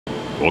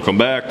Welcome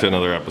back to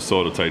another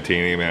episode of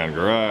Titanium and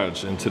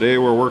Garage, and today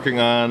we're working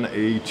on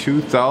a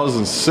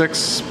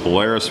 2006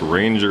 Polaris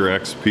Ranger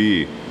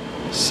XP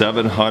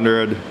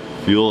 700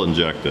 fuel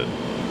injected.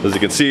 As you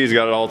can see, he's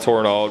got it all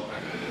torn out.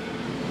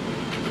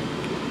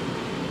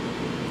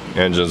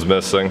 Engine's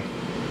missing.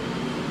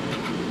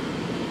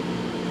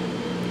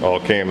 All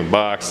came in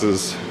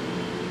boxes.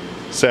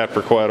 Sat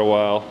for quite a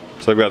while.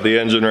 So I've got the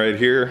engine right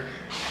here.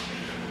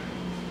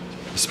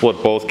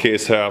 Split both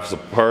case halves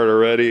apart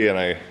already, and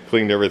I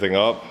cleaned everything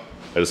up.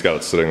 I just got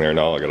it sitting there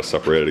now. I got to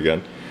separate it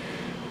again.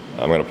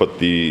 I'm going to put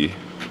the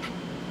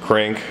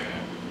crank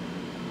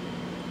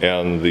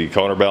and the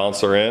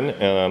counterbalancer in,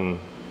 and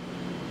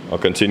I'll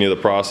continue the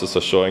process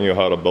of showing you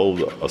how to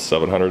build a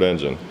 700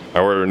 engine. I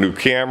ordered a new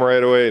cam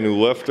right away, new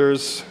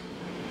lifters,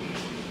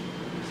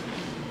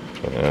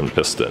 and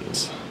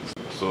pistons.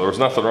 So there was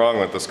nothing wrong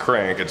with this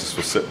crank. It just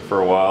was sitting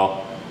for a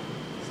while.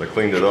 So I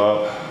cleaned it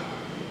up.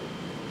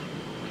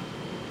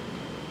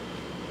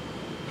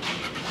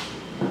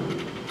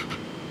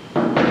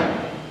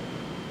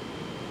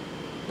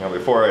 Now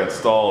before I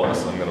install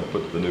this, I'm going to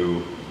put the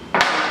new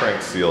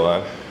crank seal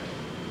on.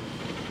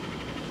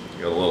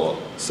 Got a little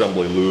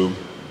assembly lube.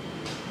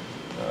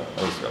 I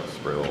just got to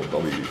spray a little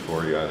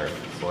WD-40 on there,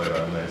 slide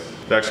on nice.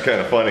 It's actually kind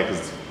of funny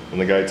because when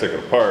the guy took it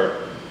apart,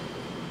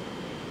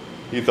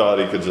 he thought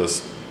he could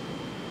just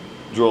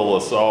drill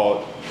this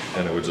out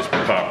and it would just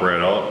pop right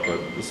out, but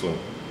this one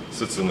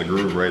sits in the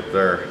groove right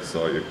there.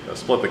 So I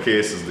split the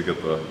cases to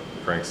get the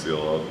crank seal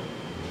out.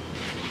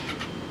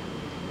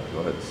 I'll go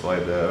ahead and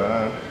slide that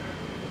on.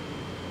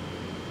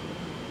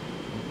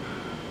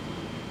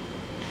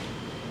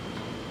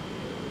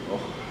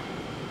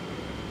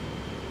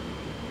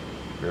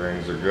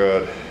 Bearings are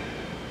good.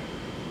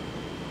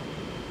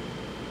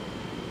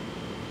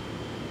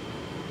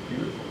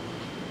 Beautiful.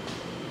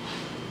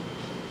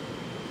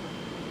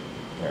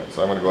 Alright,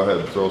 so I'm going to go ahead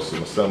and throw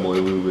some assembly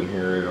lube in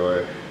here right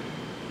away.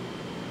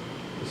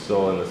 Just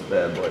so when this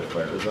bad boy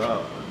fires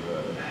up, we're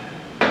good.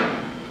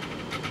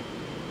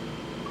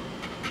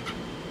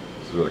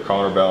 This is where the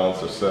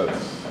counterbalancer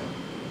sits.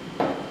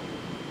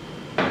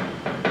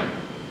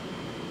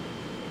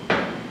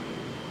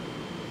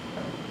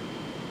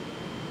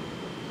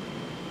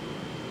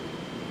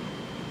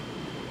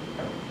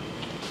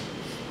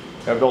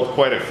 I've built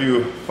quite a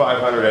few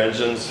 500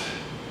 engines,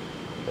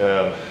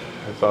 and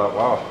I thought,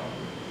 wow,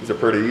 these are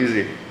pretty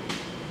easy.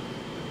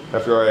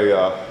 After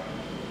I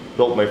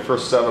built my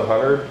first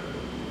 700,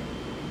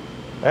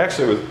 I thought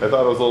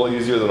it was a little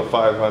easier than a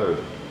 500.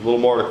 A little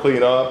more to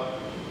clean up.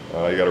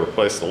 You got to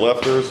replace the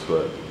lifters,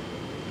 but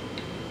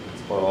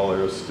that's about all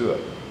there is to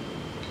it.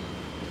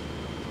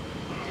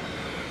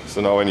 So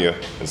now when you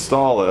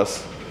install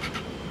this,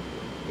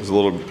 there's a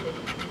little,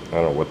 I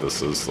don't know what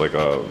this is, like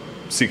a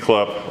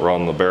C-clip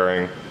around the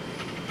bearing,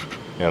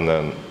 and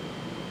then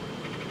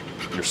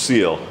your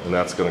seal, and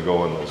that's going to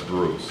go in those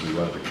grooves, so you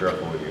want to be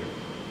careful when you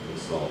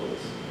install this.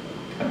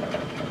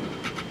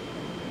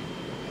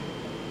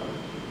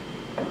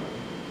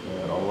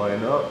 And I'll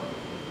line up.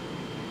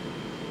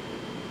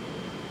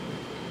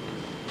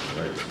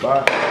 Right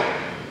spot.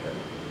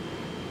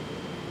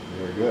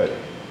 Very good.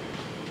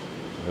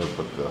 I'm going to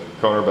put the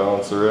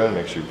counterbalancer in.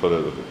 Make sure you put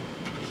it with the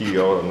key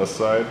out on this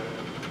side.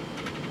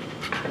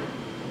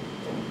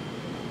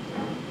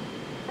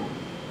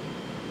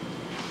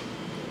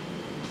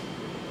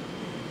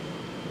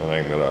 And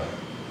I'm going to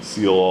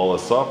seal all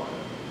this up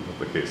and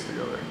put the case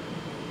together.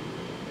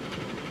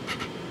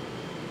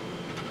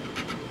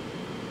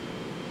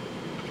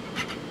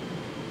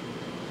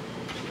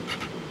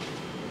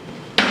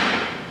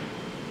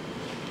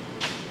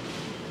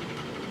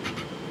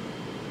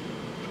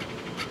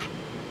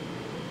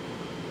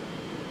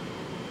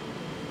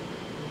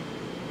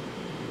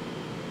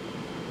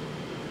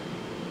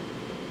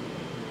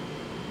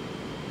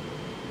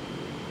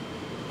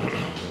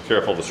 Be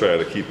careful to try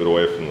to keep it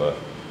away from the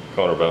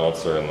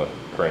counterbalancer and the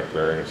crank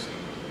bearings.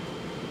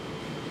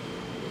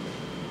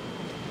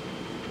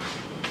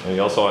 And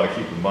you also want to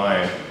keep in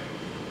mind,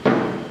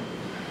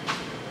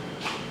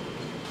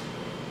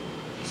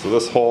 so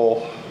this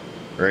hole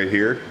right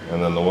here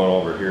and then the one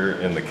over here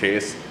in the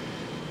case,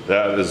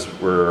 that is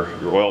where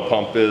your oil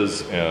pump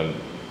is, and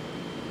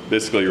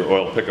basically your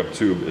oil pickup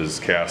tube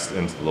is cast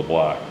into the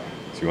block.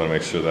 So you want to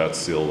make sure that's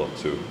sealed up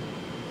too.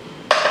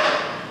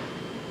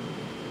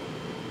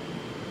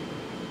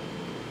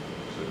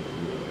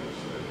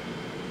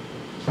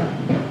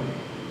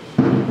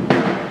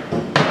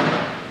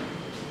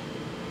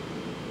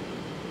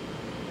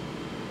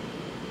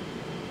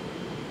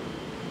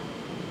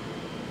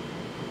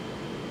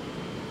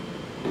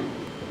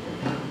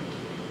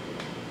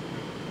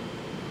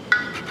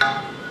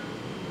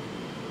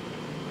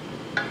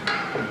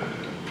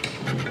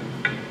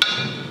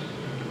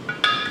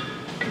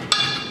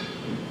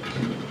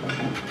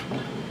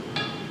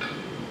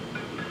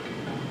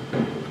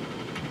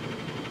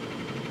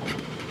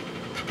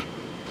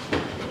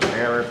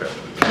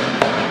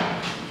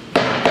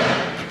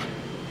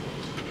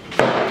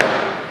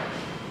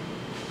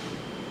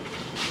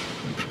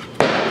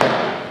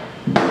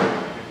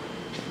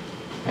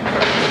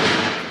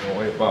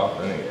 wipe off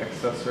any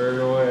excess right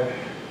away.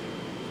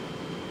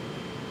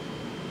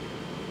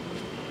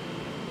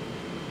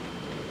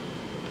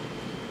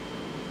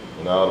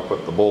 Now to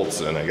put the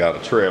bolts in, I got a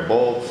tray of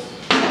bolts.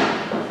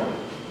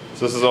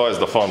 So this is always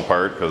the fun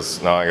part,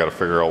 because now I got to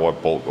figure out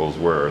what bolt goes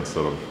where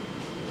instead of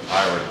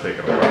I were to take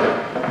it apart.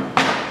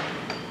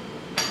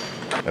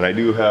 And I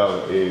do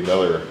have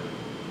another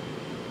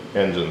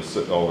engine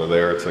sitting over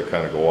there to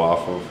kind of go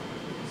off of,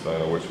 so I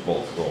know which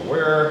bolts go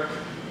where.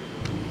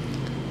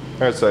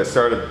 Alright, so I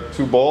started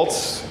 2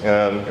 bolts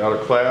and got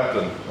it clamped,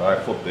 and I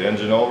flipped the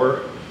engine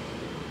over.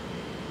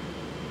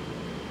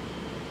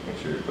 Make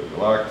sure you put your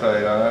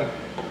Loctite on.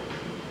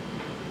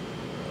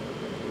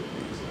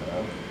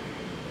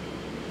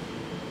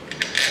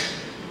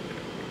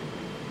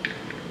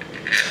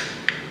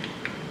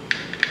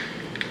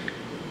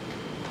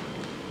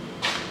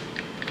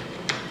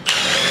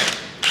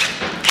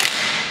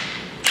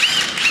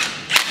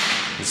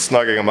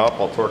 Snugging them up,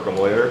 I'll torque them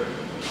later.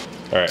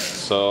 Alright,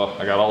 so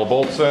I got all the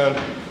bolts in.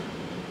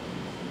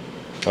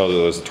 Oh,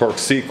 there's a torque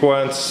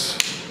sequence,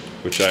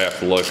 which I have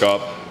to look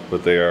up,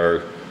 but they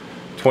are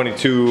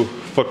 22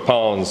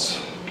 foot-pounds,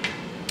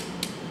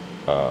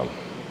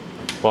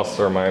 plus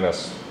or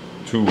minus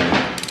 2.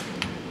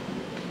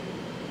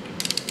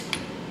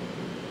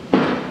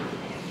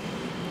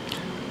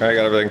 I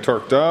got everything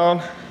torqued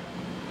down.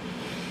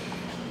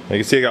 You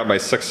can see I got my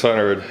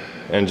 600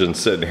 engine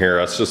sitting here.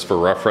 That's just for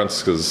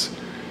reference, because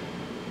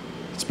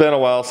it's been a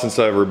while since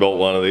I've rebuilt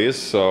one of these,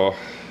 so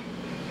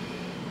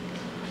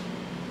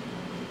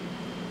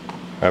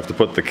I have to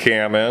put the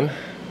cam in,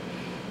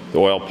 the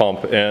oil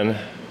pump in,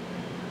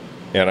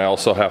 and I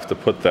also have to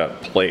put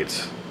that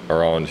plate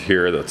around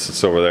here that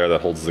sits over there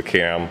that holds the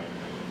cam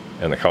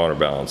and the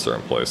counterbalancer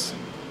in place.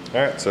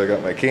 Alright, so I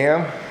got my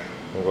cam.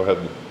 I'll go ahead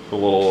and put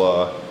a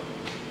little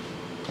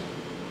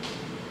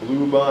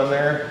lube on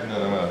there, and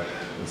then I'm going to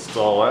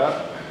install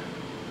that.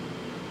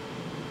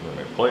 And then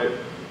my plate.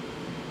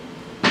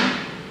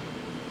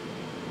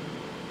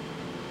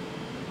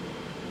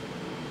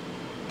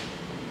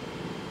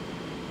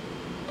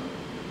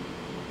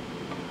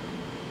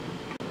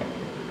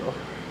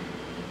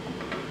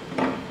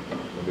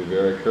 Be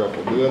very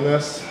careful doing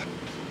this.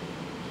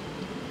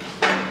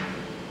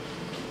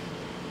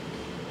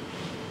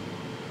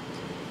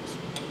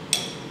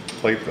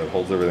 Plate that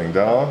holds everything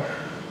down.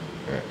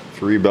 Right,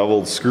 3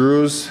 beveled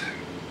screws.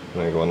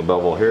 And then go in the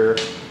bevel here.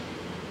 Go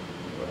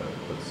ahead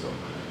and put some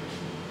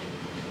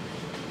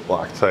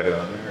Loctite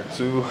on there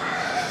too.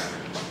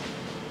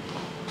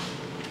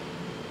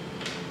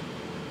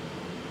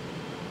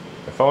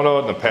 I found out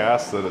in the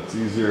past that it's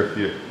easier if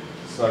you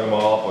snug them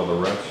all up with a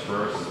wrench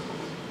first.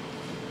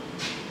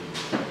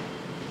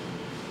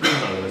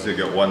 As you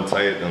get one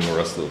tight, and the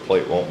rest of the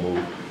plate won't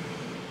move.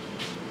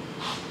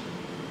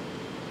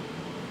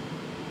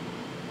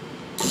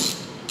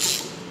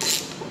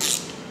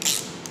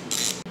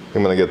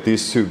 I'm going to get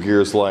these 2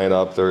 gears lined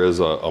up. There is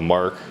a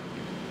mark,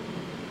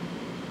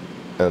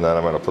 and then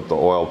I'm going to put the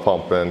oil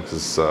pump in,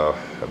 because I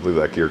believe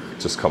that gear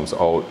just comes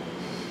out,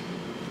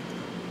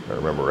 if I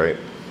remember right,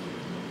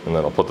 and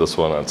then I'll put this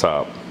one on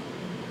top.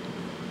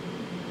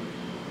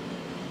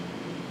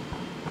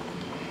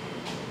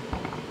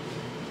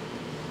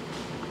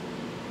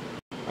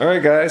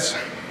 Alright guys,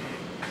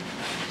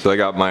 so I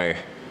got my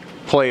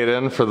plate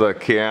in for the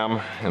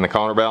cam and the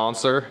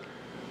counterbalancer.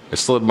 I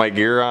slid my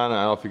gear on. I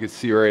don't know if you can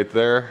see right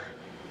there.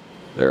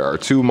 There are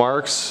 2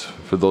 marks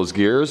for those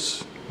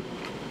gears,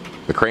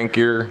 the crank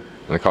gear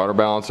and the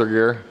counterbalancer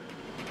gear,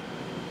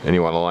 and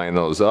you want to line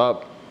those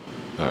up.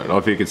 I don't know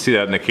if you can see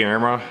that in the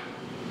camera.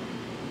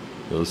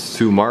 Those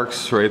 2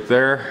 marks right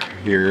there,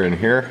 here and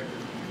here.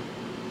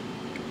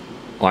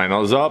 Line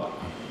those up.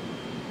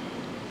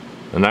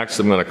 And next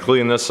I'm going to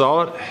clean this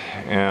out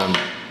and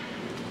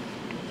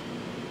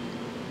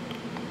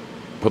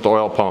put the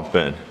oil pump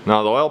in.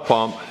 Now the oil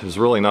pump is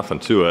really nothing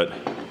to it.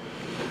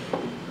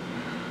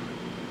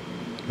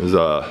 There's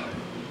a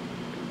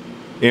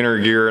inner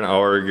gear and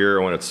outer gear.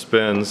 When it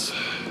spins,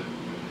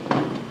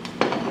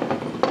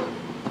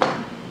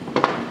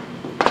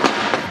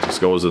 it just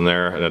goes in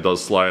there, and it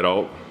does slide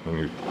out.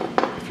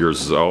 If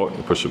yours is out,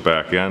 you push it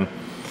back in.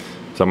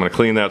 So I'm going to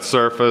clean that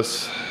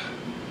surface,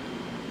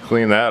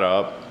 clean that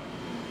up,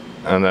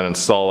 and then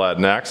install that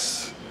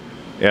next.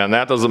 And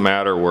that doesn't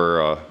matter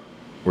where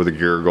the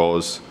gear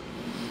goes.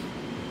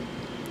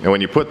 And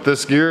when you put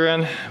this gear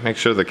in, make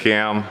sure the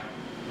cam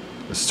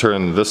is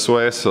turned this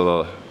way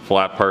so the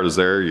flat part is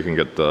there. You can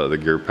get the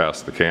gear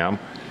past the cam.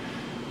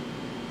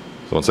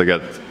 So once I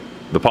get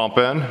the pump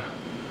in,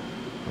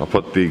 I'll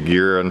put the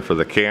gear in for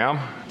the cam,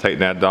 tighten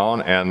that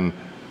down, and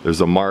there's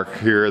a mark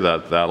here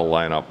that'll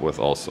line up with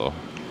also.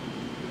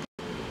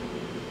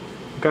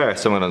 Okay,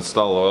 so I'm going to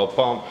install the oil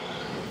pump.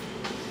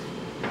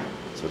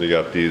 So you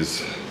got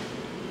these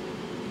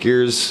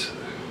gears.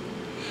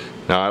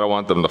 Now I don't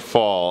want them to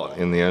fall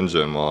in the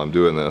engine while I'm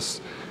doing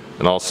this.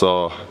 And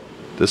also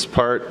this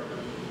part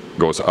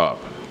goes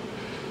up.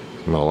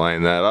 I'm going to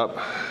line that up.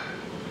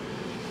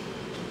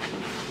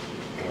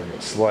 We're going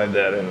to slide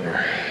that in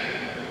there.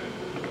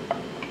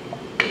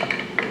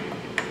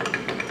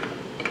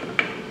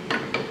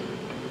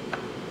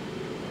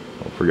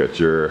 forget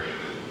your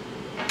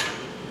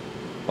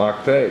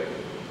Loctite.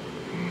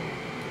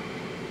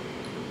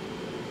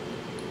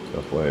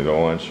 Definitely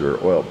don't want your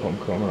oil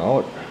pump coming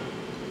out.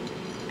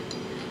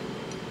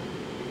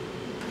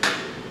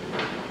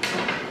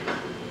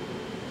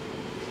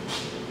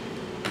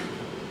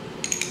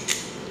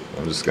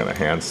 I'm just gonna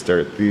hand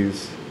start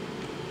these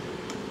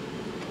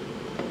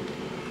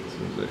as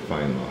soon as I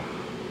find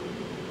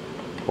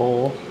the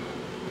hole.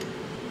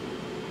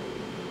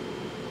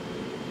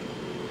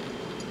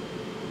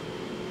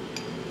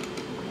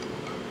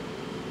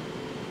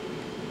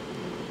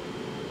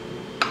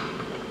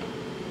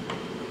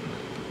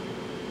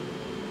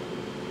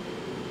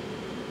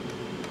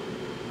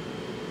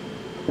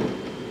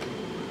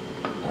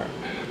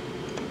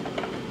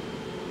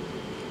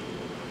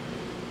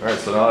 Alright,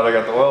 so now that I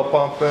got the oil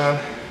pump in,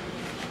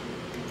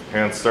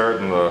 hand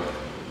starting the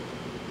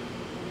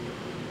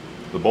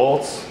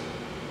bolts.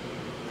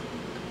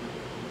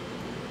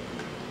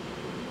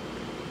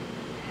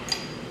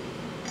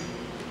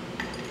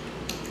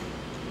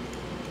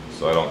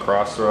 So I don't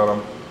cross thread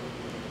them.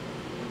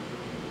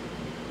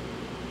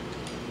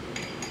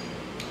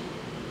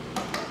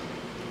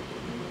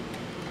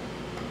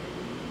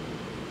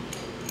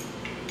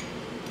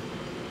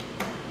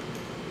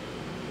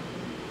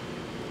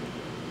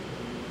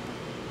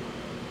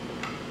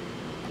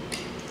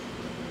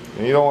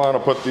 And you don't want to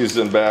put these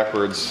in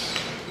backwards.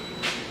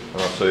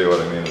 And I'll show you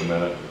what I mean in a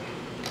minute.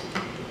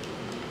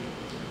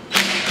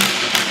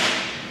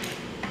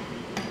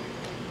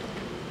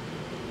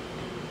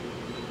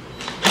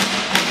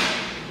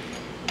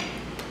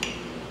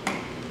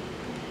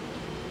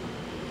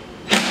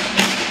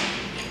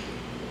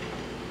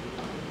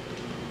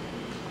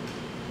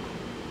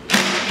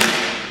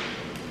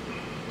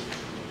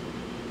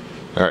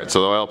 Alright,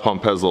 so the oil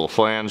pump has a little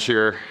flange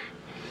here,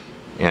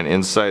 and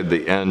inside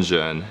the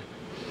engine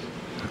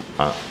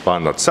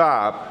on the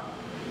top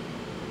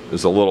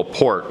is a little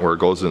port where it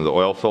goes into the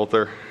oil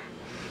filter.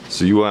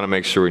 So you want to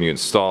make sure when you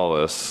install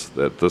this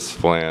that this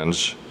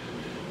flange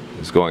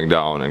is going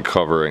down and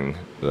covering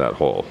that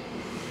hole.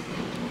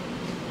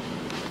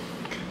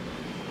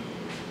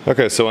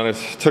 Okay, so when I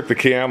took the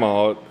cam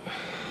out,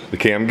 the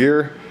cam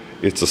gear,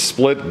 it's a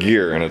split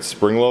gear and it's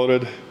spring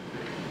loaded.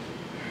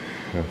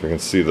 If you can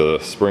see the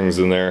springs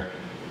in there.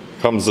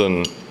 Comes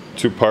in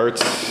 2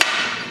 parts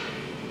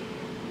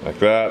like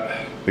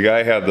that. The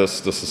guy had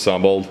this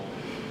disassembled.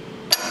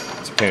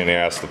 It's a pain in the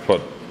ass to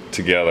put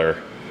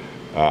together.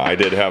 I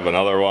did have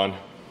another one.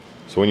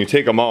 So when you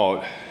take them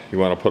out, you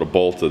want to put a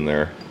bolt in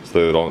there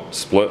so they don't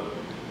split,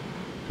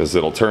 because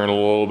it'll turn a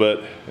little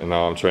bit. And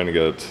now I'm trying to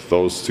get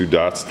those 2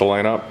 dots to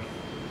line up.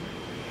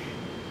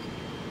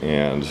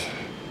 And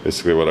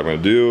basically what I'm going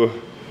to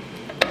do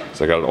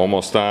is I got it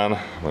almost on.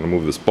 I'm going to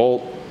move this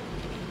bolt.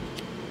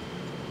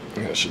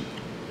 I should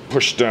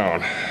push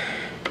down.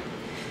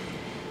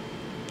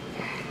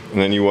 And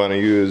then you want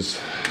to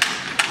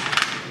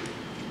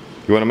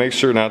make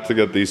sure not to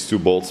get these 2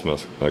 bolts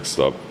mixed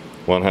up.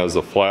 One has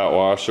a flat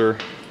washer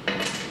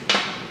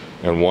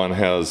and one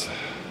has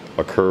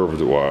a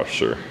curved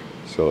washer.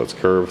 So it's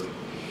curved.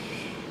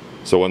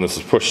 So when this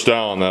is pushed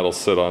down, that'll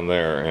sit on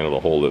there and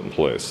it'll hold it in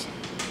place.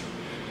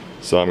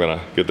 So I'm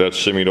gonna get that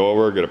shimmied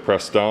over, get it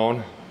pressed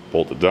down,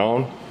 bolt it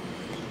down,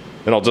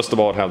 and I'll just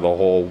about have the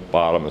whole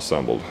bottom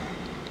assembled.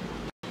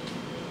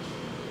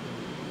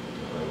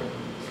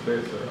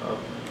 Spacer up.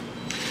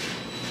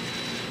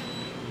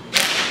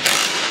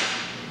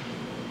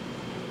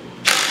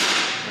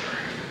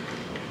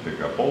 Take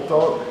that bolt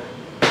out.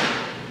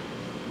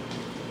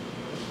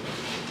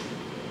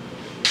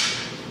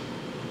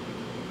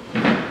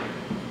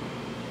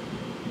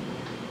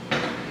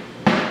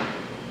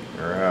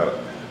 There we have it.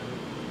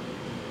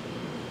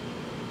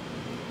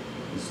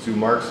 These 2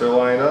 marks are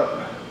lined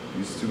up.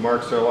 These 2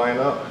 marks are lined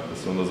up.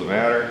 This one doesn't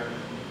matter.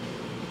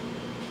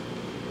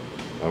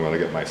 I'm going to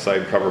get my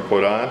side cover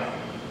put on.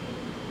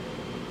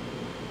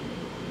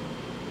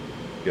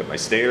 Get my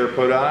stator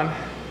put on.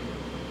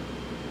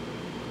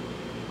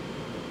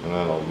 And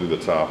then I'll do the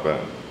top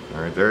end.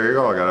 Alright, there you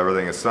go. I got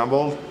everything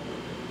assembled.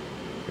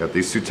 Got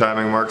these 2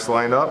 timing marks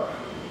lined up.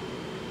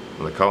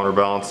 And the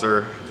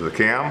counterbalancer to the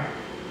cam.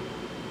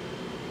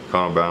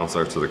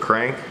 Counterbalancer to the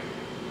crank.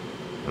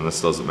 And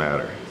this doesn't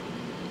matter.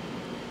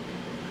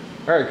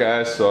 Alright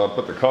guys, so I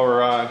put the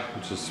cover on,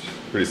 which is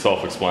pretty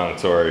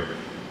self-explanatory.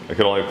 I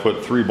could only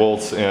put 3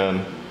 bolts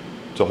in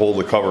to hold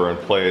the cover in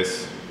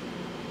place.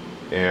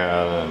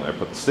 And I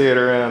put the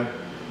stator in.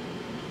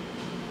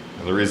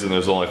 And the reason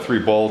there's only 3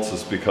 bolts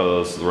is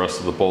because the rest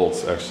of the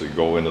bolts actually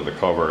go into the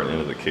cover and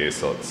into the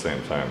case at the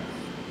same time.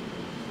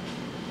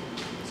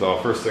 So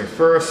first things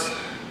first,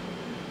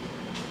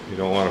 you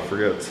don't want to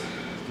forget to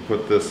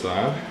put this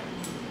on.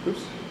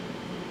 Oops.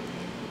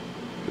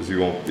 Because you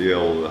won't be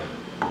able to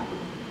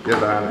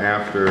get on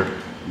after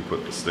you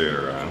put the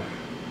stator on.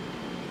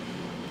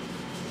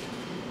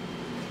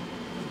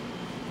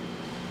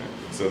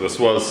 So this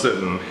was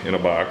sitting in a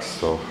box,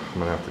 so I'm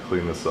going to have to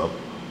clean this up.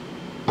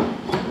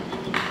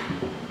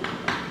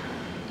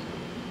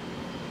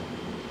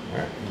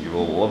 Alright, give a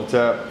little love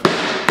tap.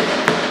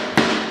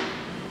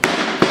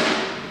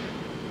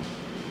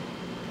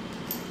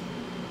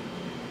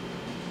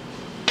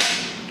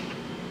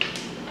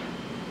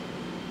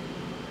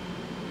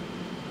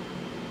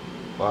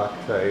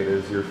 Loctite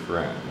is your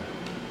friend.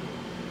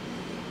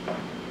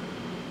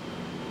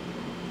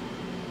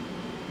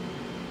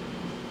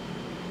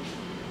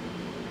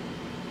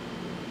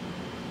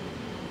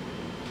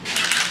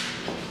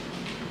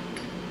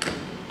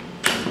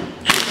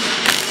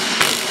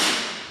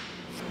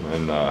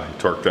 And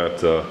torque that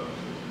to,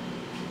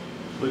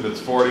 I believe it's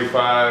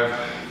 45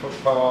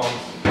 foot-pounds.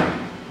 I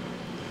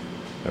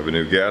have a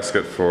new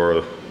gasket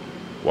for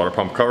water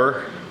pump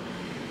cover.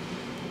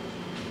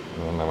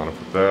 And I'm going to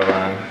put that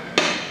on,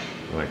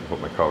 and I can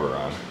put my cover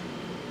on.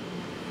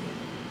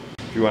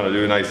 If you want to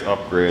do a nice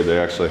upgrade, they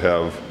actually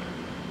have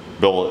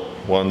billet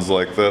ones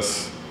like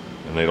this,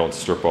 and they don't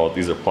strip out.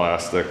 These are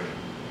plastic.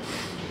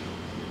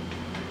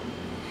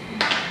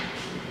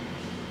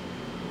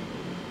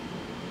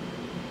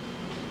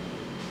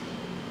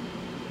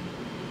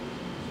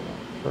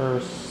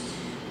 First,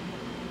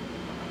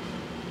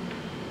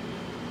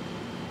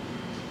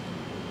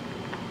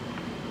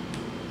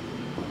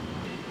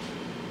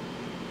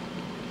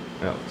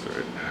 that looks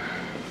right.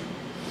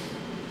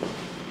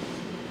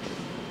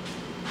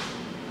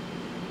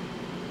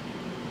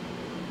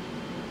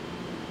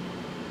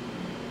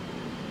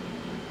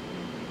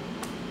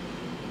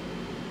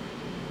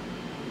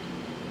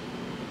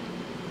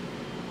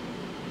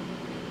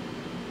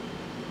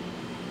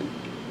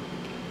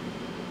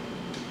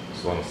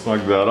 Just want to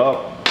snug that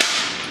up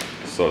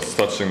so it's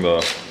touching the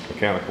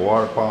mechanical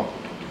water pump.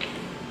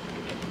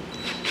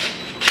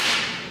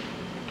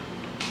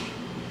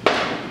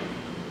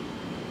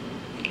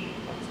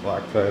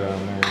 Loctite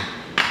on there.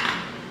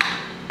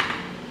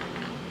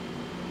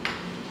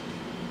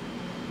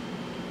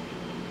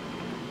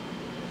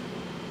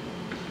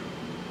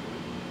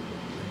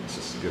 Let's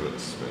just give it a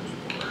smidge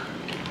more.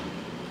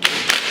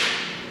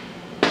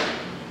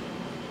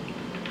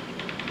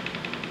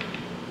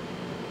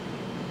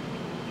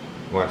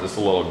 Want just a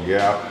little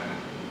gap.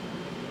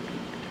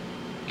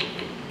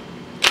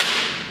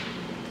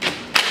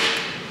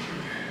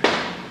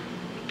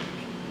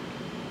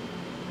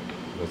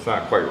 It's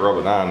not quite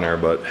rubbing on there,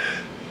 but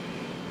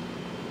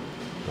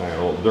I got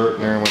a little dirt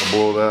in there. I'm going to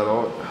blow that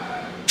out.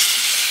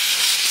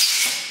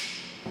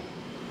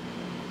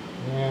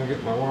 And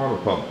get my water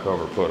pump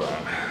cover put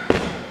on.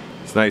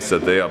 It's nice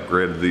that they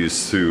upgraded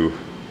these to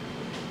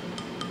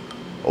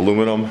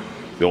aluminum.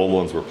 The old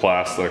ones were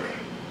plastic.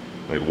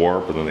 They'd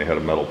warp, and then they had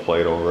a metal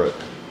plate over it.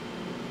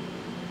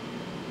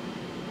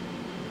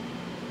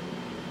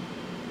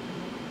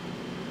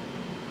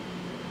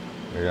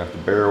 You have to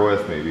bear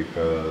with me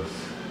because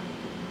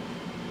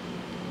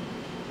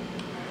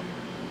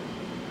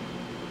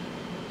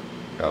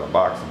got a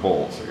box of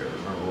bolts. I gotta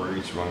remember where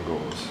each one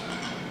goes.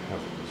 I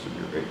think this should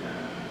be right.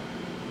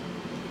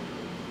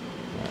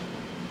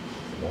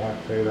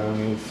 Loctite on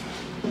these.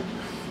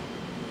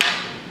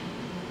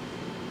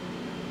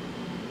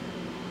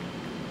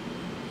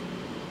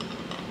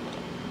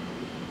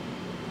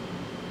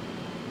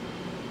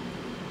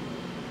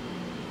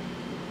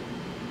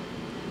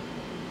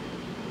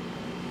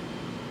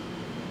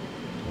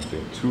 I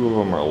think 2 of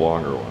them are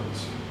longer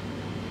ones.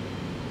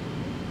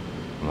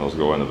 And those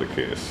go into the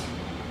case.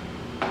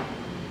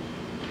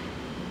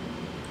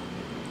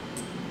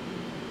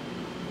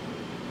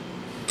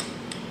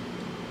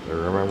 I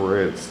remember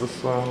it's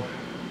this one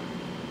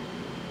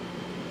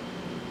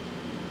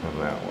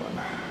and that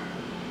one.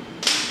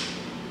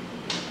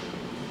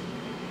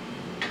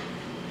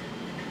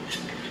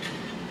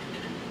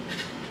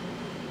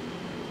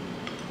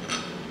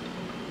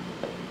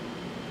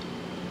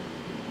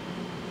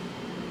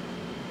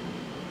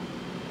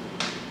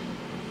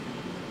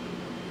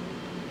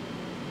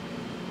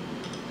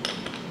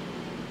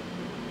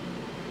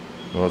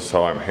 Notice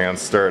how I'm hand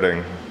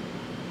starting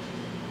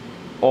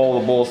all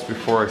the bolts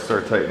before I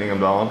start tightening them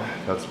down.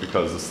 That's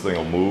because this thing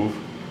will move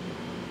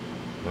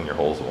and your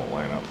holes won't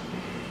line up.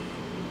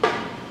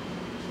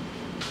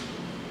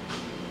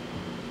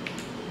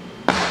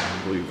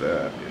 I believe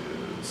that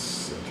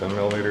is a 10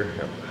 millimeter.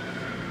 Yep.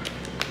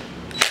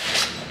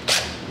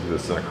 Do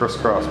this in a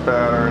crisscross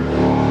pattern.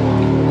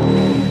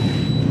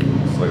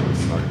 Slightly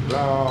snug it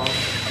down.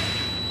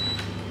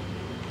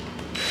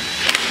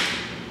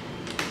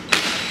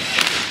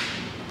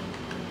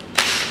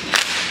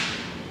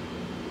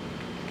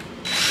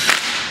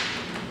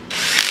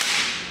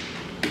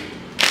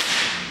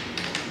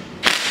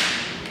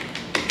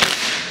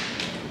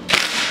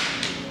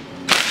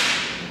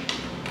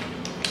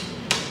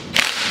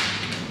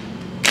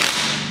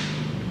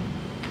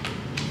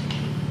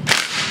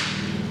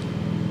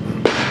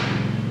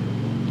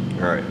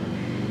 Alright,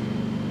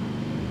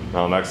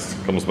 now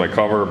next comes my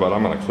cover, but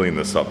I'm going to clean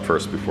this up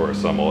first before I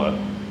assemble it.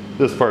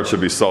 This part should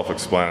be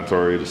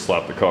self-explanatory. Just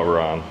slap the cover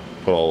on,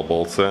 put all the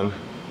bolts in,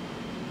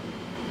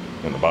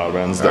 and the bottom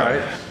end's done.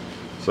 Right.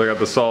 So I got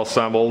this all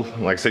assembled.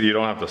 Like I said, you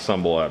don't have to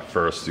assemble that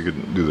first. You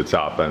can do the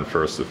top end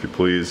first if you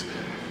please.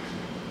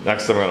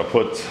 Next I'm going to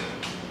put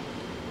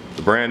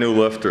the brand new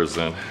lifters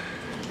in.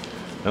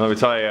 And let me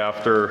tell you,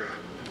 after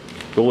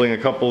building a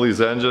couple of these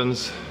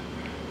engines,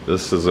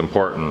 this is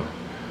important.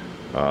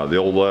 The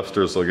old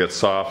lifters will get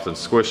soft and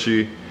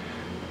squishy.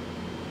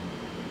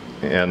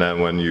 And then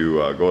when you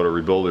go to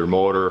rebuild your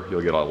motor,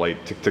 you'll get a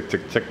light tick, tick,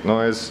 tick, tick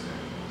noise.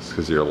 It's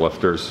because your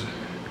lifters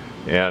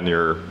and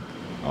your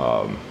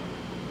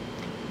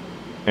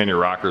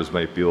rockers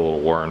might be a little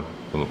worn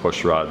from the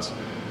push rods.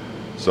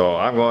 So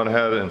I'm going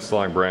ahead and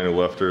installing brand new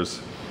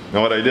lifters.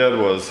 Now what I did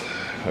was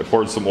I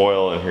poured some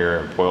oil in here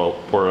and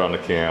poured it on the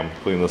cam,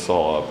 clean this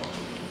all up.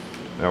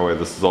 That way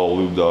this is all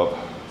lubed up,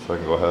 so I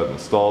can go ahead and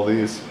install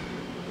these.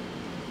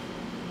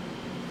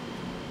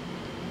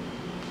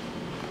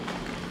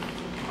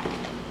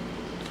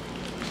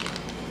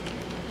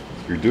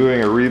 If you're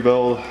doing a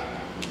rebuild,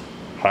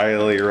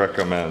 highly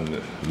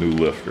recommend new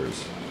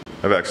lifters.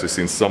 I've actually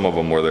seen some of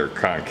them where they're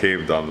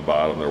concave down the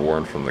bottom, they're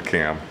worn from the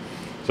cam.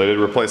 So I did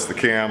replace the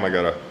cam, I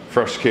got a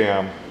fresh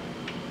cam,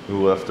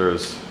 new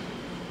lifters.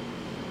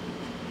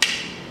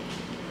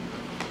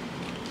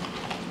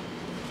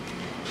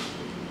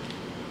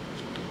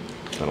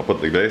 Then I'll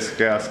put the base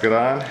gasket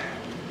on.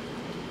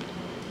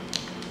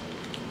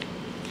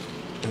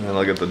 And then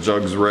I'll get the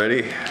jugs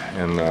ready.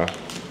 And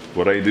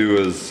what I do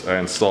is I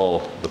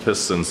install the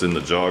pistons in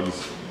the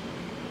jugs.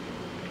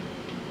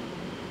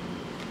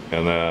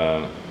 And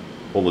then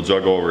pull the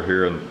jug over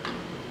here and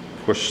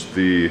push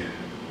the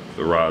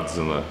rods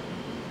and the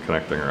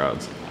connecting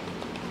rods.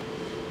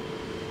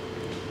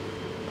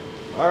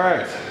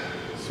 Alright,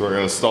 so we're going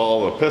to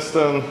install the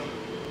piston.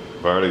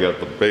 I've already got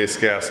the base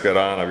gasket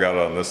on, I've got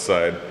it on this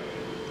side.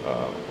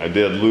 I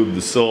did lube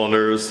the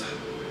cylinders, so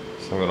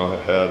I'm going to go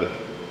ahead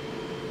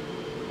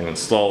and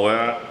install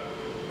that.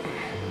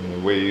 And the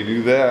way you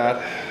do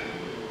that,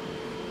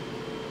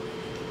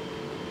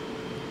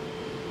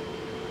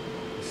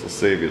 this will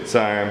save you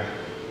time.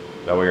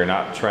 That way you're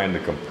not trying to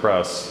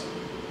compress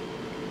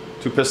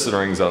two piston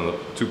rings on the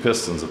two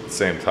pistons at the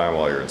same time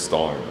while you're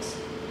installing this.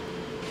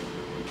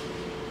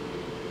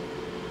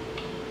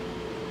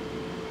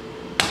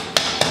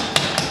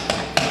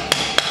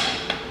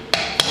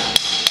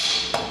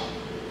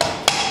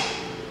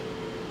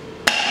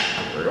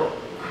 There we go.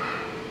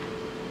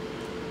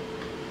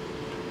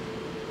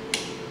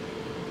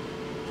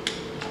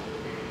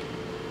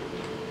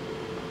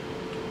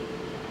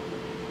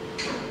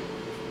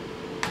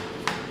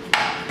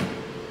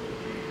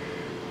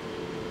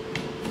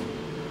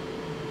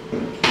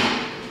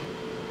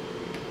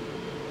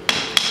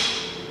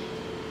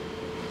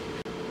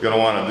 You're going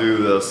to want to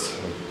do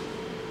this,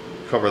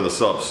 cover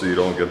this up so you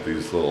don't get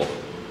these little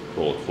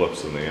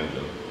clips in the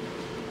engine.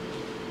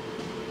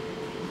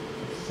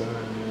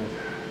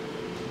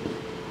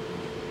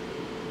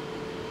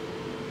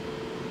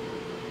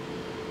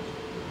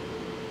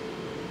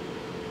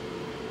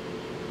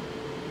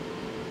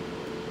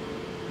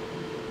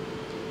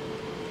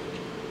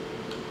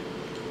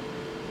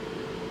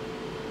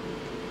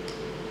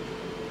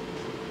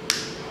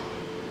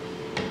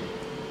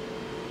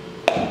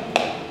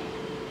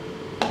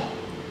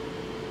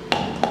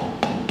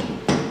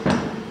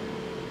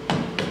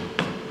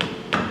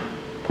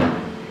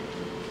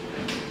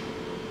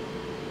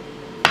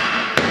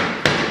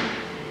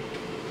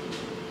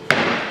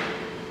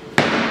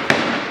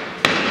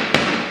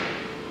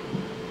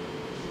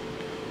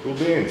 Cool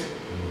beans.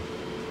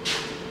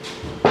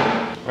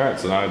 Alright,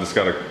 so now I just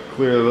got to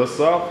clear this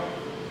up.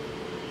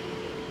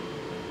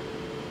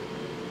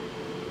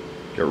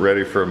 Get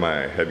ready for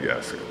my head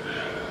gasket.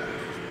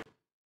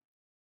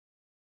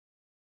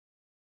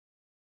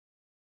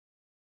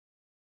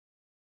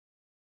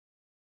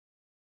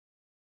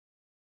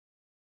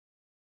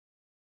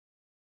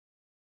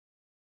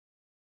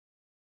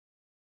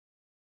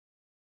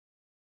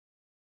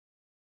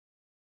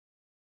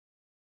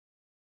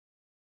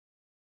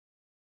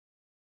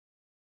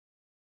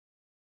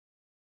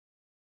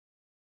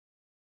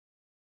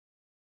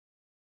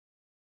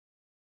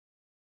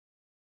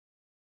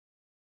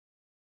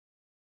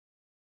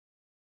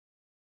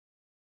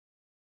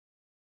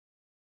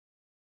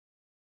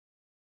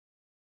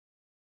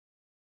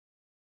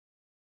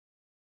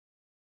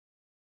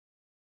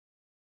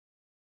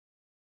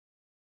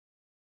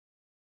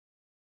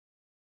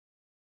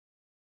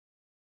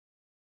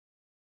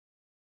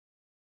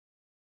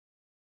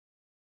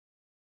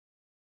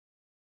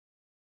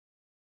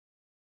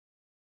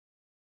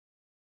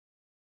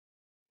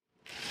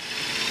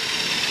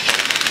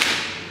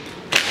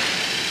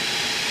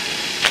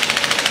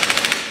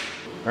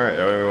 Alright,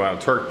 we want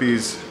to torque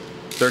these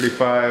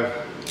 35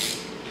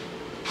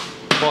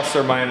 plus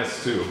or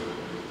minus 2.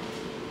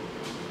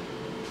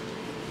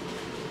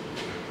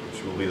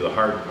 Which will be the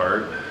hard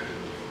part,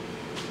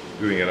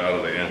 doing it out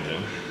of the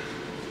engine.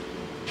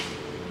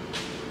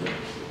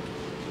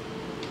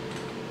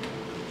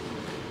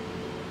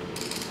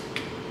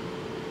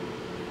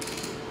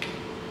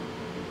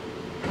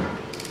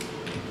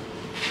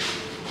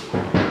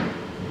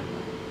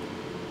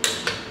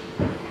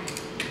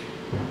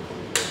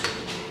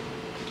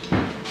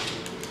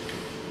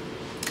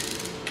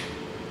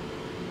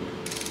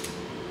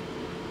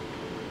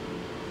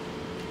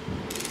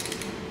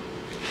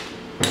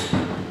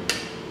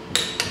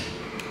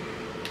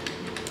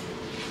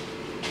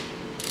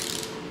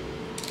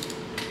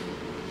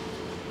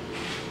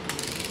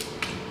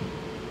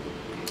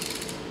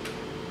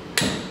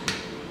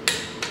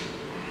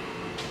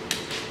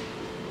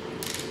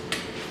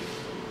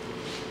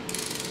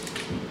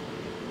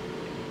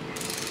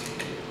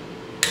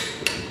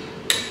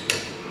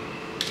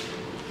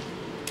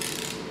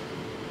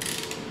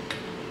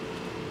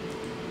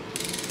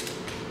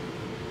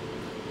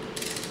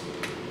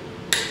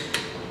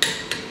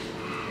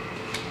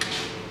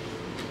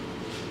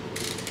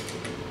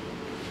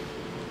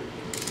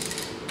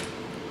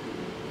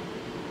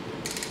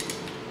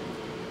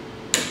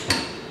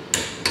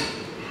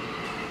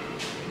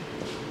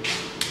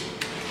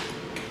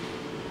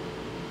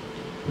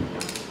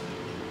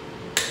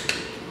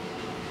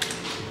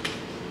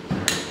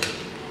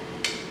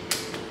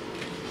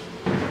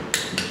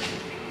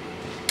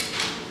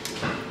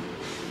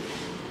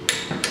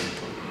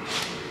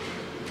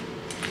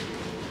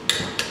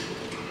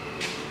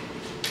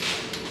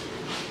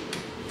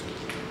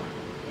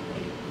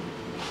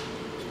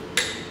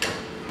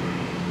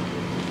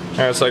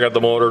 Alright, so I got the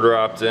motor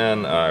dropped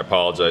in. I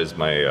apologize,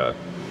 my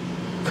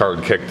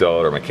card kicked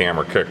out, or my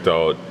camera kicked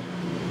out.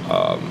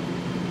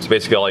 So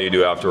basically all you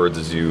do afterwards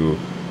is you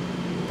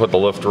put the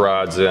lift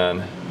rods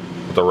in,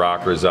 put the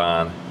rockers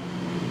on,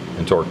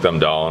 and torque them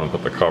down and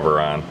put the cover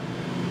on.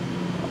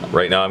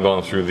 Right now I'm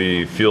going through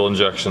the fuel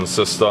injection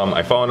system.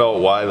 I found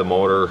out why the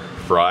motor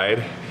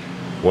fried.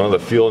 One of the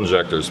fuel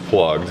injectors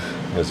plugged.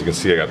 As you can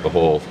see, I got the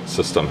whole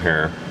system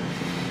here.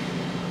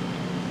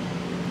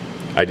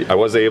 I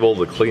was able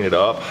to clean it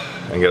up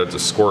and get it to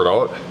squirt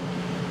out,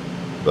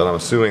 but I'm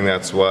assuming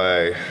that's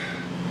why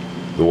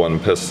the one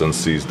piston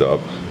seized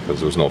up,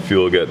 because there's no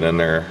fuel getting in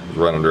there. It's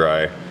running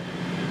dry.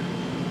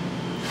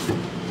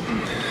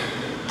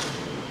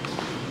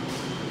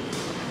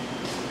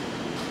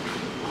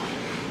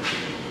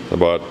 I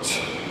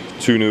bought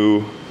 2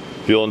 new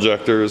fuel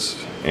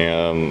injectors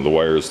and the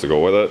wires to go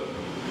with it.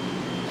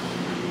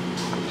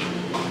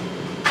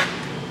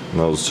 And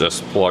those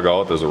just plug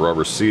out. There's a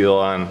rubber seal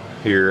on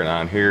here and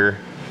on here.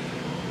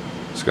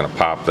 Just gonna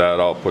pop that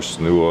out, push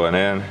the new one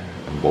in,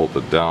 and bolt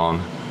it down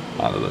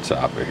onto the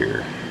top of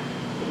here.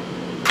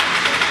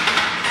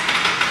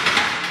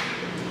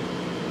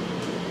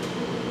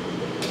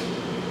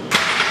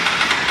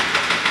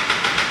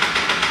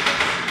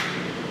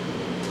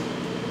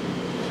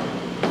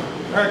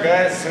 Alright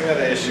guys, I got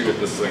an issue with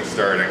this thing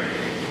starting.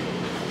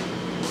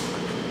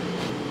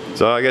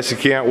 So I guess you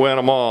can't win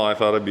them all. I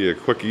thought it'd be a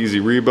quick,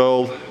 easy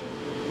rebuild.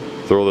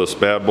 Throw this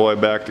bad boy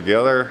back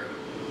together.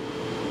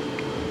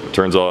 It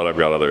turns out I've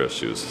got other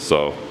issues.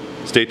 So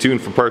stay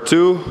tuned for part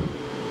 2.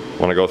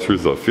 When I go through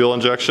the fuel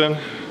injection,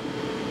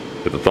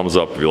 hit the thumbs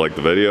up if you like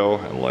the video,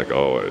 and like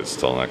always,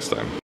 till next time.